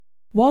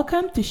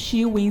Welcome to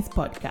She Wins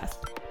Podcast,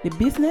 the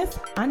business,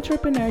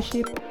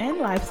 entrepreneurship, and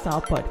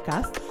lifestyle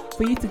podcast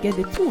for you to get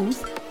the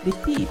tools, the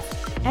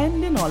tips,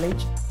 and the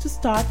knowledge to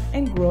start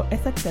and grow a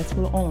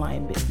successful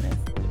online business.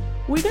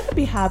 We're going to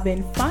be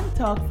having fun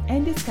talks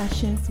and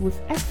discussions with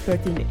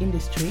experts in the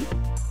industry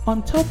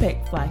on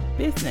topics like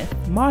business,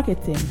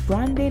 marketing,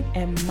 branding,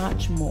 and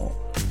much more,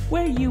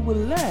 where you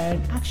will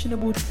learn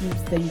actionable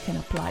tips that you can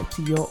apply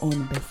to your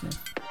own business.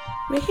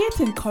 We're here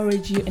to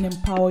encourage you and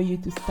empower you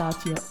to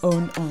start your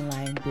own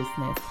online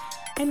business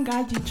and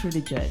guide you through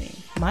the journey.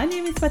 My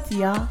name is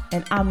Fatia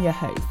and I'm your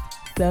host.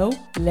 So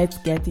let's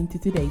get into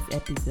today's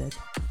episode.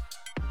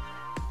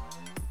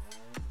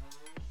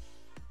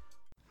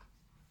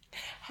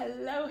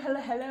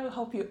 Hello.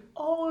 Hope you're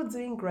all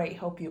doing great.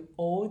 Hope you're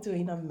all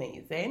doing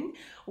amazing.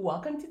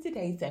 Welcome to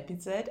today's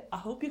episode. I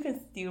hope you can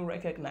still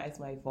recognize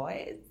my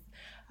voice.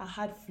 I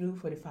had flu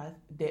for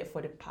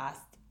the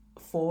past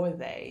 4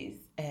 days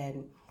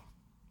and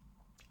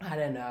I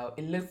don't know,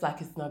 it looks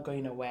like it's not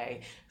going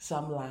away. So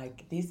I'm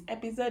like, this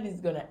episode is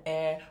going to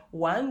air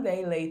 1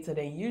 day later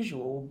than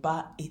usual,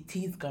 but it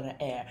is going to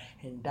air.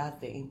 And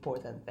that's the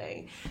important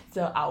thing.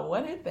 So I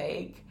want to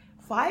take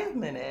 5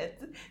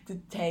 minutes to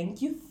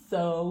thank you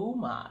so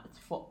much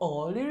for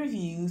all the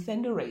reviews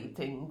and the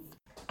ratings.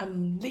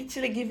 I'm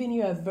literally giving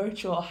you a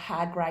virtual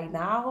hug right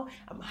now.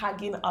 I'm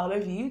hugging all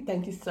of you.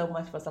 Thank you so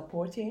much for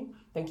supporting.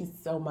 Thank you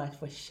so much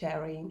for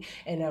sharing.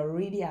 And I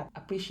really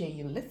appreciate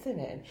you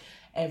listening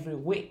every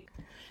week.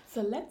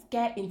 So let's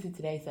get into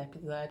today's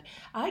episode.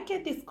 I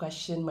get this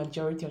question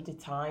majority of the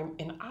time,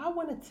 and I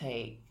want to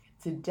take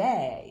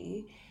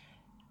today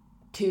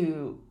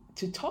to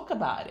talk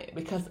about it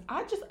because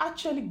I just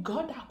actually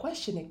got that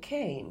question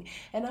again.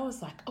 And I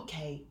was like,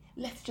 okay,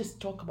 let's just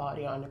talk about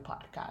it on the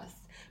podcast.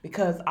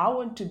 Because I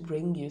want to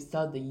bring you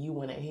stuff that you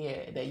want to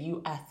hear, that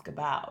you ask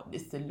about, the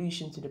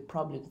solution to the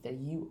problems that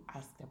you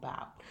ask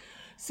about.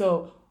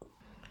 So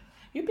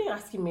you've been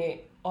asking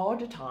me all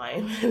the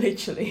time,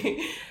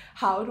 literally,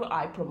 how do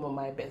I promote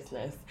my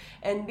business?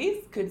 And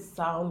this could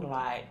sound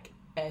like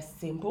a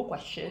simple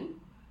question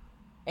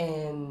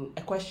and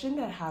a question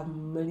that have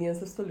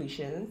millions of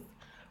solutions.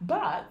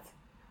 But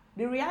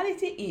the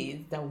reality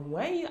is that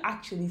when you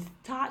actually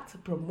start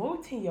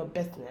promoting your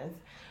business,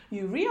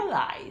 you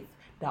realize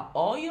that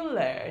all you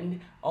learned,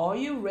 all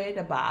you read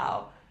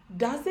about,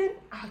 doesn't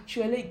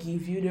actually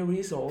give you the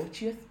results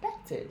you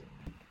expected.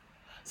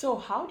 So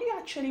how do you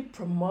actually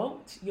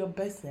promote your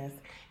business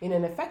in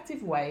an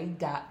effective way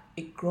that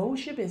it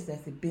grows your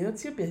business, it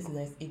builds your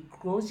business, it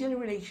grows your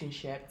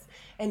relationships,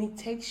 and it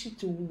takes you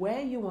to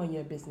where you want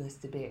your business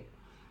to be?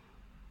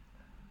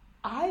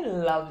 I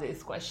love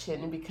this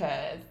question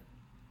because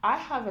I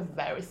have a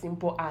very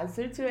simple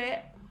answer to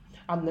it.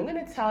 I'm not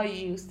going to tell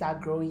you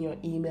start growing your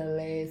email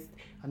list.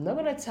 I'm not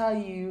going to tell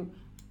you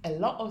a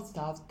lot of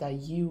stuff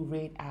that you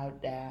read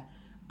out there.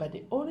 But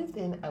the only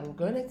thing I'm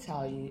going to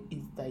tell you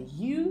is that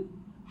you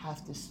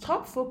have to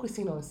stop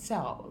focusing on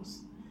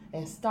sales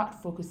and start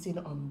focusing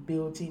on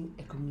building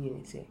a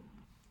community.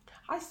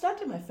 I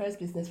started my first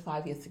business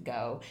 5 years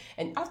ago,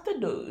 and after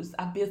those,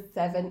 I built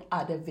 7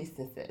 other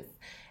businesses.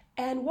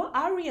 And what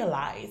I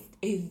realized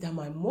is that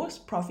my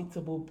most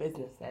profitable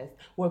businesses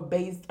were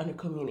based on a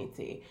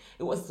community.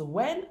 It was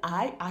when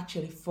I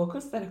actually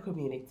focused on a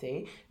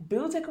community,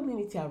 built a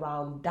community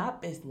around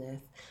that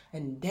business,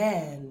 and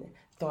then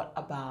thought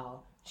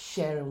about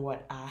sharing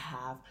what I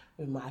have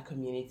with my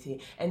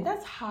community. And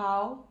that's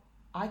how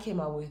I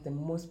came up with the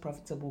most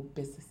profitable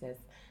businesses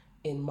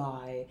in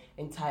my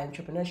entire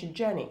entrepreneurship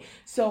journey.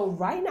 So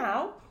right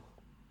now,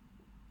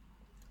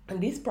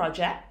 and this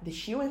project, the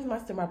She Wins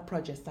Mastermind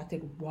project,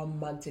 started 1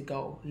 month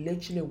ago,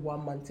 literally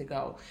 1 month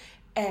ago.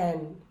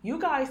 And you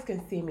guys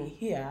can see me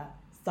here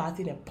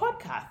starting a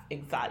podcast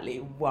exactly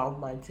 1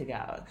 month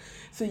ago.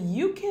 So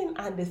you can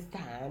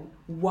understand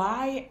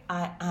why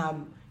I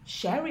am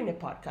sharing a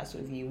podcast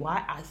with you,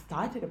 why I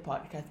started a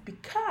podcast,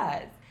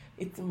 because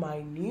it's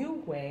my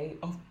new way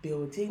of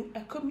building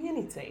a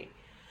community.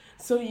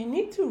 So you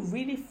need to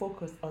really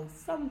focus on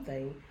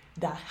something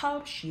that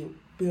helps you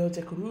build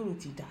a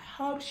community, that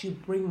helps you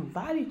bring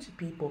value to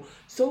people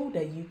so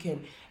that you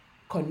can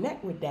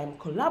connect with them,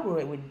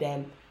 collaborate with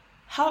them,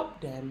 help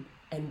them,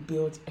 and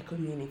build a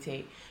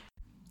community.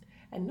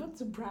 And not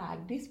to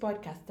brag, this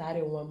podcast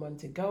started 1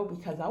 month ago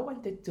because I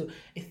wanted to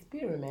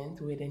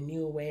experiment with a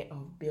new way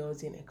of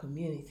building a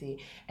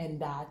community, and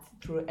that's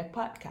through a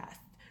podcast.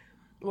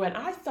 When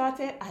I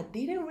started, I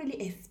didn't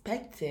really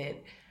expect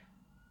it.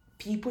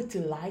 People to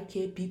like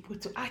it, people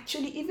to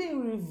actually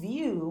even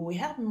review. We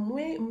have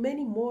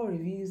many more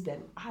reviews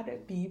than other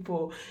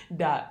people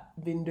that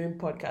been doing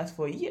podcasts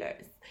for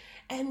years.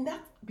 And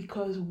that's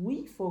because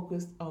we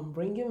focused on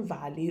bringing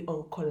value,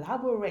 on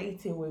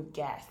collaborating with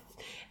guests,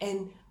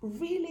 and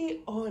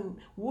really on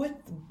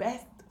what's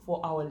best for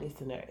our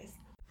listeners.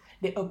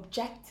 The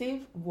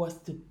objective was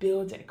to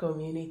build a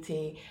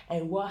community,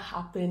 and what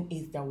happened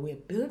is that we're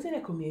building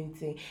a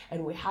community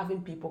and we're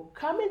having people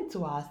coming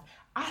to us,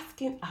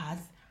 asking us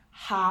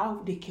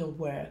how they can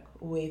work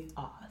with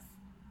us.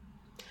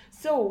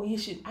 So you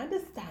should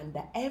understand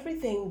that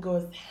everything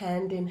goes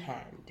hand in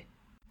hand.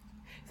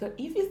 So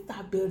if you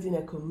start building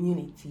a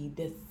community,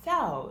 the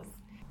sales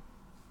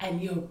and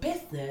your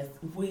business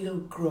will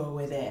grow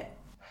with it.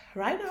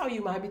 Right now,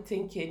 you might be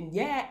thinking,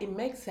 yeah, it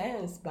makes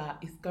sense, but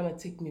it's gonna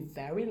take me a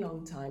very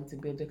long time to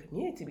build a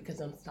community because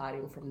I'm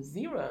starting from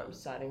zero, I'm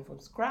starting from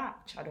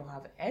scratch, I don't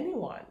have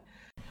anyone.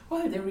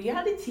 Well, the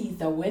reality is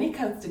that when it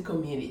comes to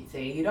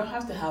community, you don't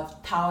have to have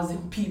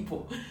 1,000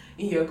 people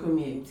in your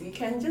community. You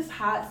can just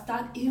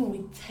start even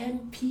with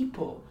 10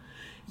 people.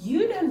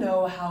 You don't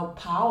know how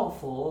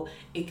powerful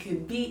it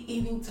could be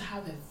even to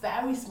have a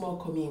very small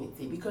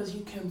community because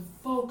you can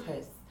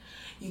focus.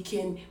 You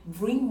can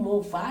bring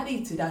more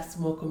value to that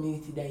small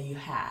community that you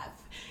have.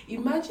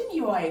 Imagine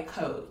you are a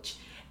coach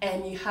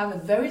and you have a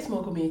very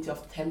small community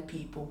of 10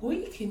 people. What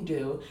you can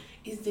do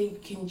is that you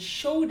can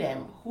show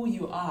them who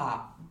you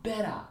are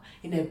better,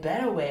 in a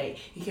better way.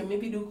 You can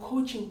maybe do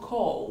coaching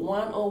call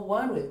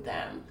one-on-one with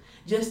them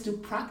just to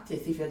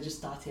practice if you're just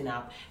starting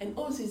out. And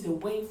also it's a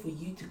way for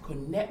you to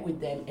connect with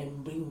them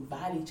and bring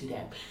value to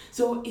them.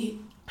 So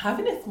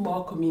having a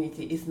small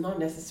community is not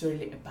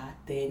necessarily a bad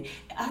thing.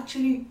 It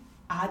actually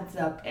adds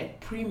up a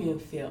premium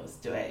feels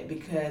to it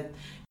because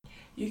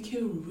you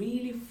can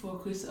really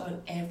focus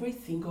on every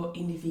single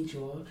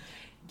individual,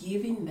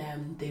 giving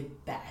them the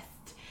best.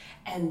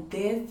 And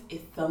this is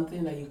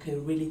something that you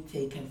can really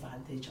take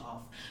advantage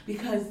of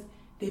because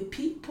the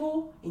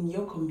people in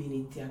your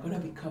community are going to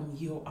become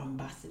your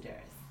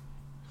ambassadors.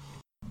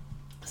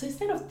 So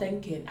instead of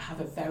thinking, I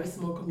have a very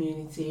small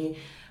community,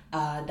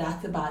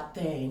 that's a bad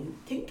thing,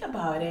 think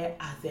about it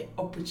as an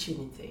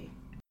opportunity.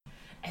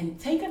 And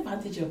take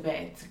advantage of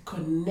it to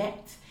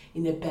connect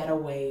in a better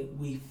way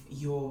with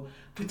your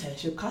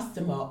potential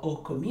customer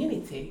or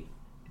community.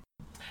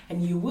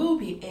 And you will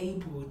be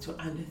able to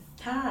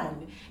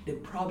understand the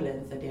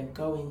problems that they're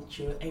going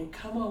through and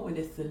come up with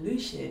a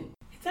solution.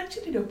 It's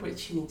actually the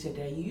opportunity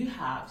that you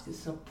have to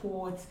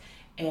support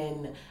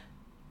and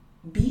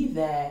be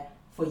there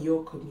for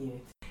your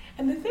community.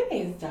 And the thing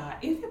is that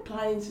if you're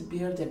planning to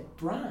build a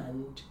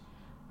brand,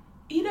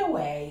 either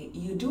way,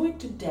 you do it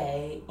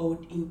today or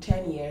in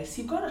 10 years,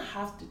 you're going to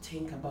have to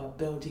think about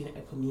building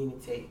a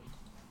community.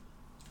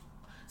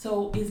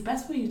 So it's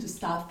best for you to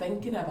start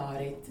thinking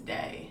about it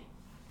today.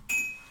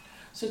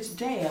 So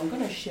today I'm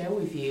going to share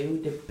with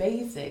you the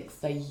basics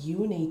that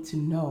you need to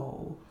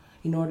know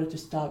in order to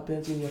start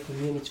building your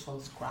community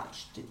from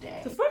scratch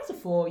today. So first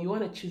of all, you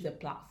want to choose a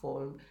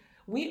platform.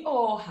 We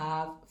all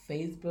have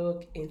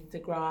Facebook,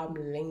 Instagram,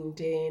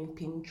 LinkedIn,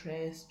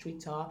 Pinterest,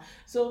 Twitter.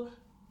 So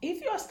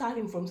if you're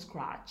starting from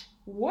scratch,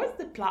 what's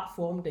the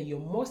platform that you're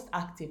most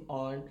active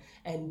on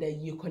and that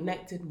you're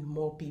connected with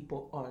more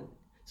people on?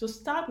 So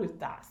start with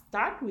that.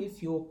 Start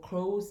with your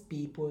close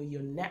people,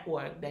 your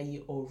network that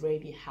you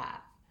already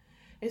have.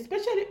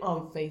 Especially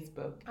on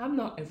Facebook. I'm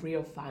not a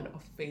real fan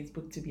of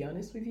Facebook, to be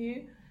honest with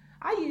you.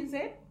 I use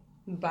it,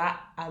 but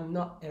I'm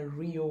not a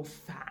real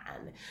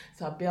fan.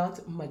 So I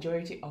built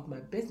majority of my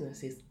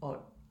businesses on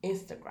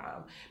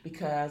Instagram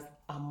because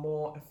I'm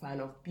more a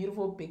fan of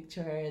beautiful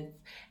pictures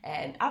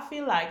and I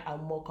feel like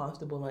I'm more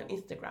comfortable on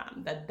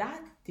Instagram.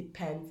 That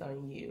depends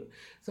on you.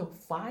 So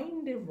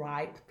find the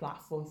right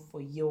platform for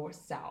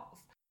yourself.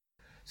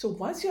 So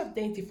once you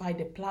identify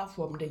the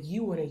platform that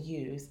you want to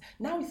use,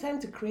 now it's time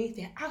to create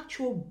an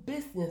actual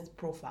business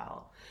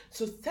profile.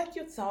 So set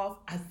yourself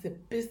as a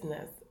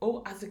business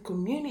or as a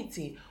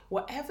community,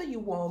 whatever you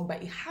want,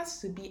 but it has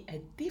to be a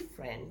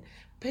different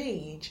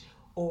page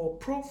or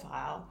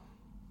profile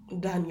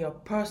than your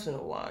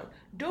personal one.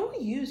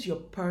 Don't use your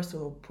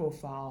personal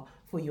profile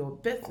for your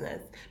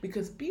business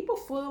because people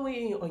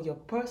following you on your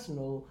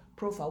personal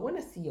profile want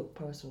to see your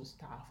personal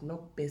stuff,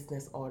 not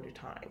business all the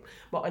time.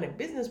 But on a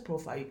business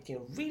profile, you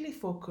can really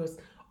focus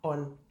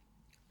on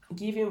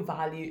giving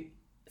value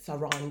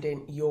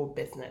surrounding your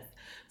business.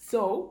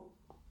 So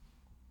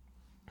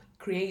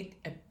create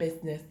a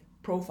business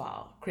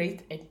profile,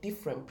 create a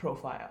different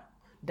profile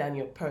than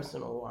your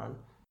personal one.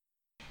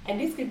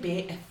 And this could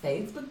be a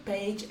Facebook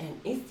page,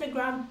 an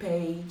Instagram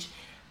page,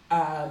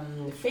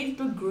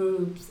 Facebook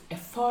groups, a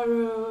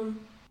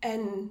forum.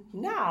 And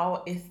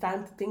now it's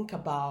time to think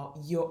about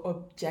your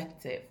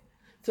objective.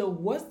 So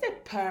what's the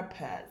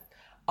purpose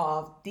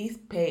of this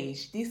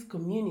page, this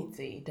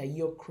community that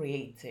you're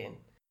creating?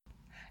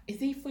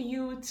 Is it for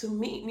you to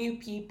meet new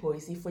people?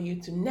 Is it for you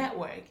to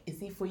network?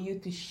 Is it for you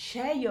to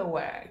share your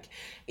work?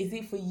 Is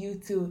it for you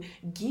to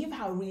give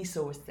out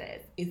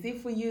resources? Is it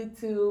for you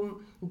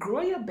to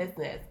grow your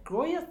business,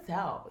 grow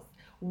yourselves?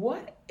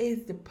 What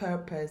is the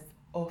purpose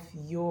of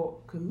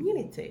your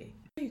community?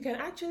 You can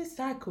actually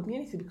start a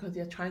community because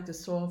you're trying to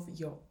solve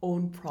your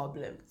own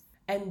problems.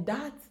 And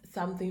that's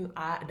something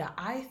that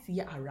I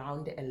see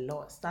around a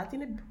lot.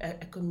 Starting a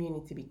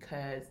community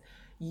because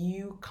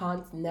you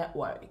can't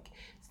network.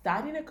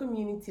 starting a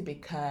community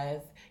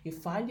because you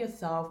find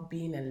yourself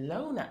being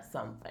alone at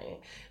something.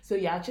 So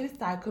you actually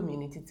start a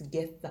community to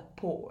get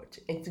support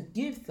and to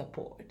give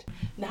support.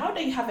 Now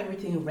that you have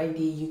everything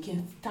ready, you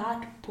can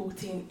start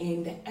putting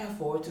in the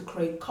effort to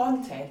create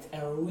content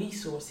and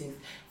resources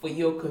for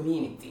your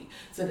community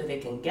so that they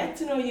can get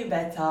to know you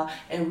better,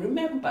 and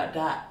remember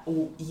that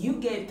you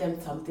gave them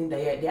something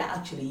that they're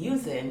actually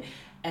using,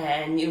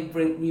 and you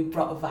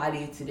brought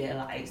value to their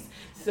lives.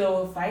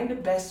 So find the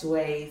best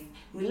ways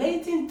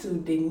relating to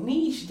the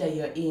niche that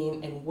you're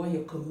in and what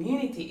your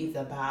community is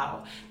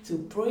about to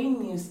bring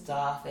new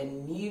stuff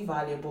and new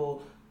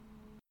valuable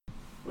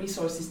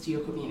resources to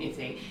your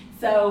community.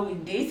 So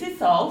this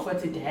is all for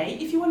today.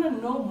 If you want to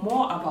know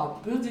more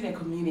about building a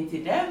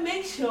community, then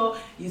make sure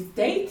you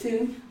stay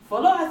tuned.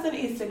 Follow us on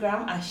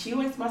Instagram at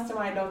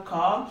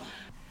shewinsmastermind.com.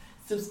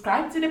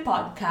 Subscribe to the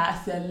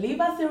podcast and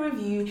leave us a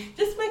review.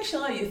 Just make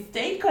sure you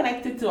stay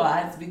connected to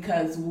us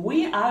because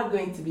we are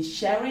going to be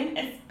sharing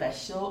a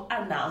special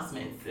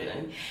announcement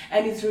soon.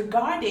 And it's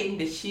regarding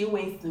the She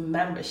Wins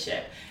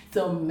membership.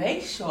 So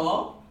make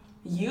sure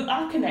you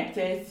are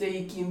connected so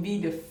you can be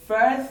the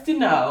first to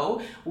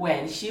know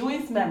when She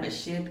Wins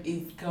membership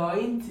is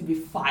going to be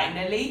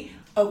finally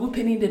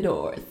opening the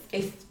doors,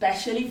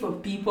 especially for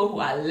people who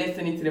are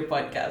listening to the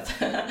podcast.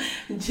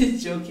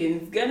 Just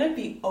joking, it's gonna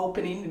be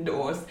opening the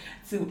doors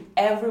to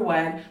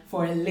everyone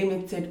for a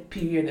limited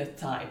period of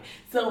time.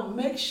 So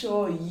make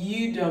sure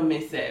you don't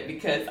miss it,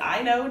 because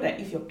I know that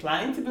if you're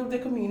planning to build a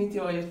community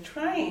or you're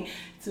trying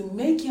to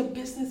make your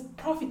business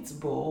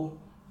profitable,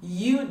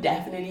 you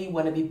definitely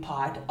want to be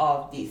part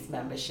of this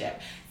membership.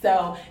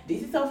 So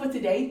this is all for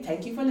today.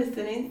 Thank you for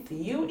listening.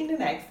 See you in the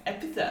next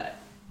episode.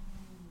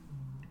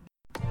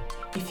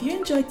 If you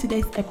enjoyed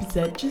today's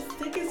episode, just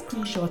take a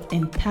screenshot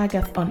and tag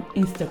us on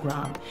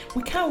Instagram.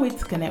 We can't wait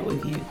to connect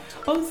with you.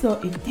 Also,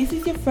 if this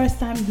is your first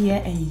time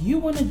here and you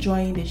want to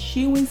join the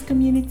She Wins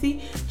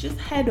community, just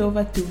head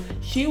over to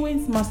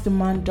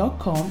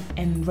shewinsmastermind.com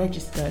and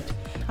register.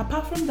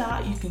 Apart from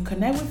that, you can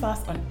connect with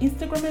us on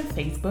Instagram and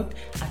Facebook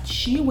at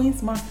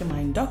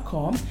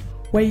shewinsmastermind.com,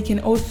 where you can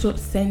also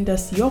send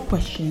us your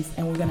questions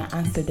and we're going to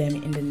answer them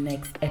in the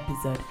next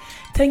episode.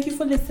 Thank you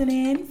for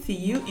listening. See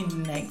you in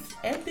the next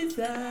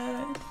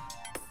episode.